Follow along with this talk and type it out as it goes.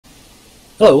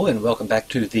Hello and welcome back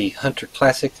to the Hunter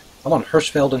Classic. I'm on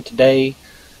Hirschfelden today.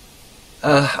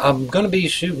 I'm going to be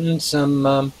shooting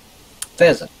some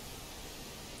pheasant.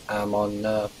 I'm on,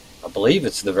 I believe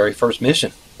it's the very first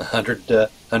mission,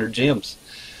 100 gems.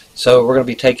 So we're going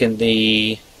to be taking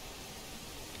the,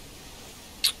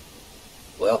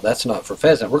 well, that's not for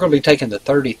pheasant. We're going to be taking the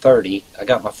 30-30. I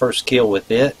got my first kill with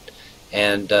it,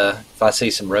 and if I see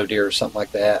some roe deer or something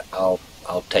like that, I'll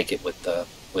take it with the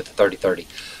 30-30.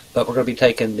 But we're going to be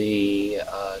taking the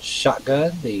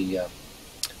shotgun, the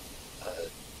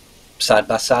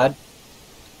side-by-side.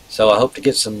 So I hope to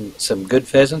get some good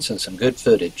pheasants and some good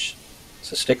footage.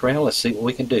 So stick around, let's see what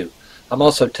we can do. I'm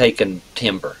also taking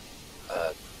Timber,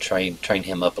 train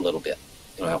him up a little bit,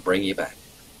 and I'll bring you back.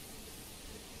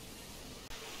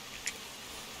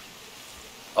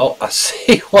 Oh, I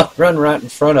see one run right in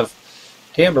front of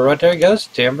Timber. Right there he goes,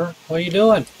 Timber. What are you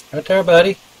doing? Right there,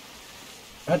 buddy.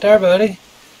 Right there, buddy.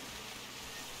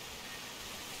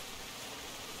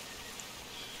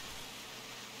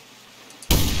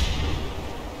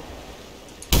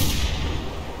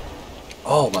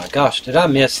 Oh my gosh, did I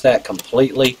miss that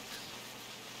completely?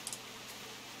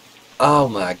 Oh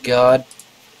my god.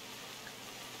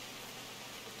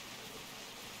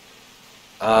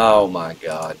 Oh my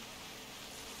god.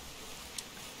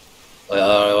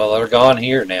 Well, they're gone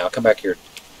here now. Come back here,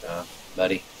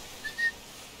 buddy.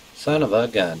 Son of a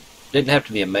gun. Didn't have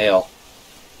to be a male.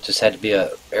 Just had to be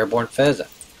a airborne pheasant.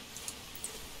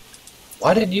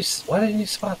 Why didn't you spot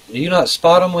them? Do you not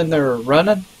spot them when they're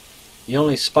running? You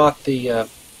only spot the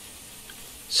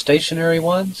stationary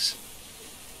ones?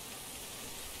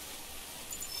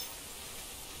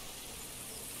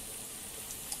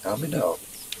 Tell me no.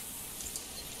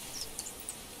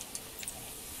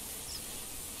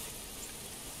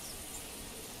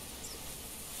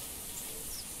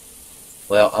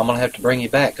 Well, I'm going to have to bring you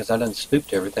back because I done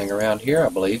spooked everything around here, I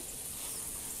believe.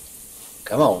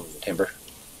 Come on, Timber.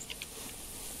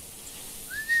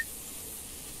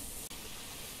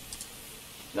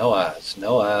 No eyes,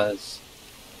 no eyes.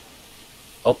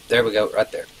 Oh, there we go, right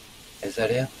there. Is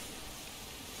that it?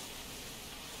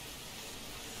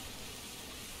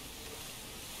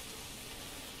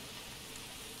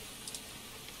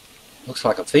 Looks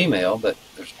like a female, but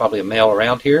there's probably a male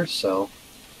around here, so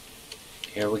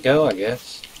here we go, I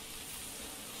guess.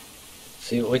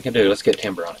 See what we can do. Let's get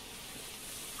Timber on it.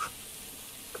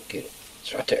 Go get it.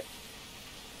 It's right there.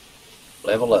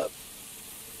 Level up.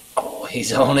 Oh,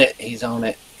 he's on it. He's on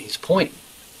it. He's pointing.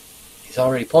 He's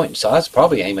already pointing. So I was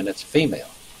probably aiming at the female.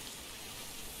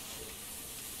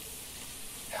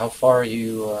 How far do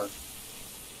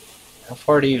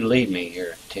you lead me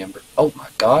here, Timber? Oh my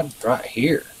God, right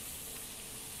here.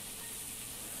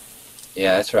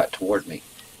 Yeah, that's right toward me.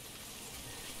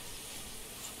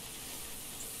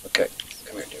 Okay,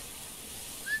 come here, Timber.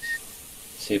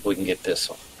 See if we can get this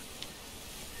one.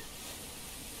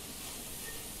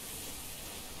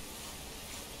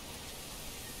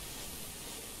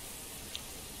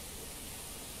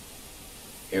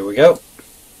 Here we go.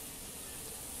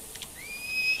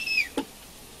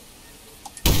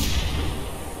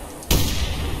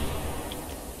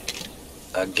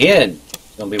 Again,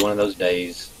 it's going to be one of those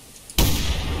days.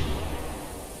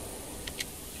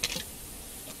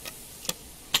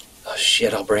 Oh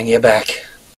shit, I'll bring you back.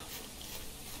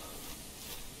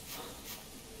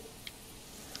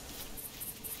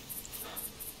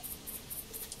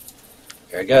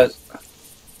 Here it goes.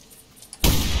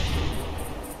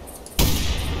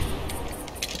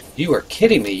 You are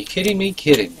kidding me. You kidding me?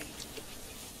 Kidding me.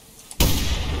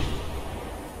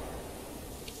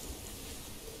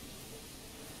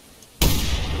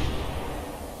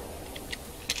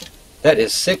 That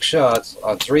is 6 shots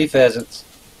on 3 pheasants.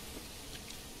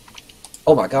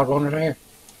 Oh my God, one right here.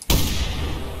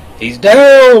 He's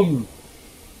down!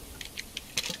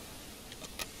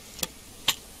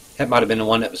 That might have been the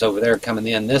one that was over there coming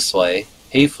in this way.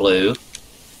 He flew.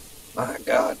 My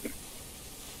God.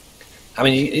 I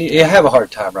mean, you have a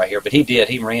hard time right here, but he did.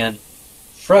 He ran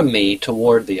from me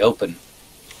toward the open.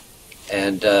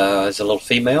 And it's a little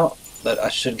female, but I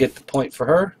should get the point for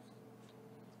her.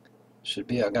 Should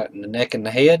be. I got in the neck and the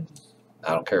head.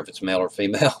 I don't care if it's male or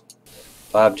female.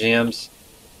 5 gems.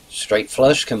 Straight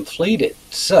flush completed.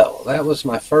 So, that was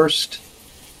my first,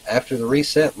 after the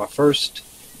reset, my first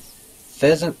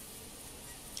pheasant.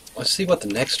 Let's see what the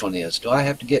next one is. Do I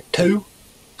have to get 2?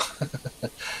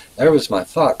 There was my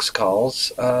fox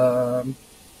calls. What am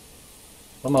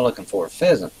I looking for?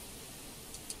 Pheasant.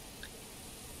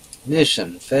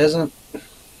 Mission. Pheasant.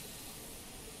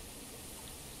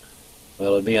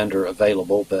 Well, it'd be under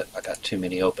available, but I got too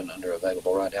many open under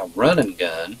available right now. Run and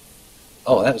gun.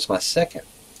 Oh, that was my second.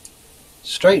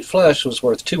 Straight flush was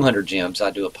worth 200 gems.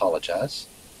 I do apologize.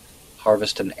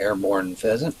 Harvest an airborne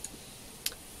pheasant.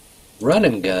 Run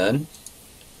and gun.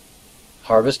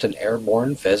 Harvest an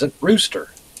airborne pheasant rooster.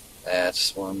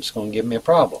 That's one's going to give me a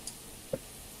problem.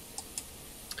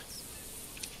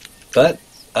 But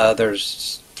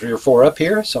there's 3 or 4 up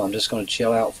here, so I'm just going to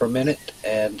chill out for a minute,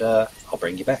 and I'll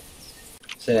bring you back.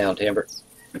 Sit down, Timber.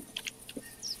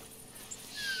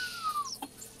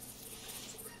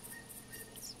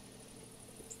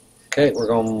 Okay, we're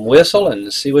going to whistle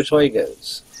and see which way it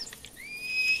goes.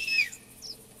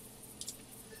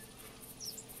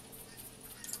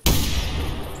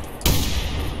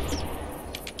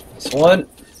 That's 1.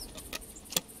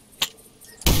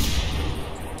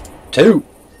 2.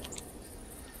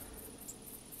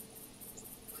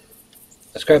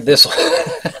 Let's grab this one.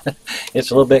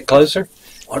 It's a little bit closer.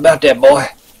 What about that, boy?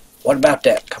 What about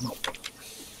that? Come on.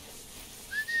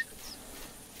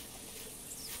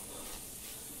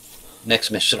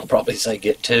 Next mission will probably say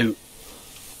get 2.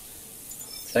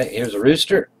 Okay, here's a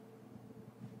rooster.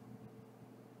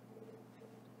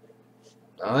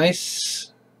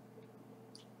 Nice.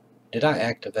 Did I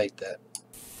activate that?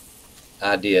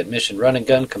 I did. Mission run and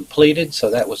gun completed, so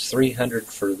that was 300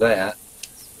 for that.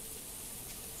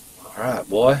 Alright,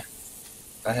 boy.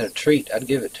 If I had a treat, I'd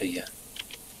give it to you.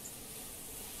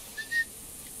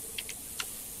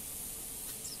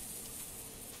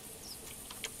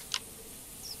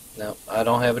 No, I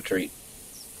don't have a treat.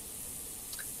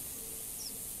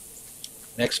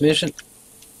 Next mission.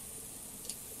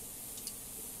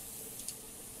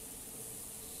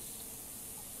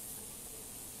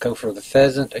 Go for the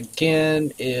pheasant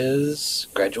again is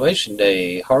graduation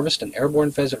day. Harvest an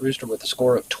airborne pheasant rooster with a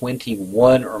score of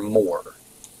 21 or more.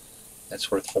 That's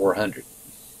worth 400.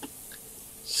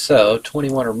 So,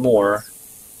 21 or more.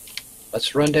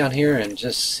 Let's run down here and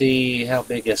just see how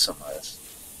big this one was.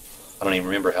 I don't even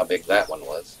remember how big that one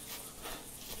was.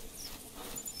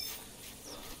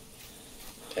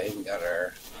 Okay, we got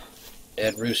our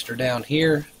dead rooster down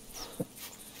here.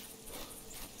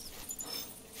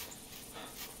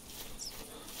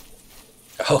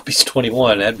 I hope he's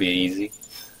 21. That'd be easy.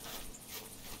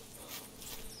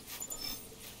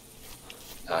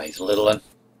 Ah, he's a little one.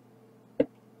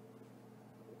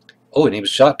 Oh, and he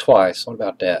was shot twice. What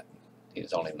about that? He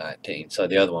was only 19, so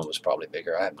the other one was probably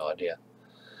bigger. I have no idea.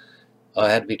 Oh, it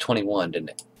had to be 21, didn't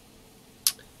it?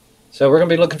 So we're going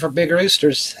to be looking for big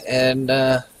roosters, and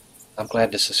I'm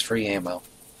glad this is free ammo.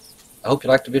 I hope you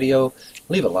liked the video.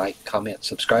 Leave a like, comment,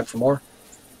 subscribe for more,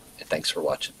 and thanks for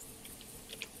watching.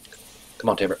 Come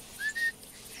on, Timber.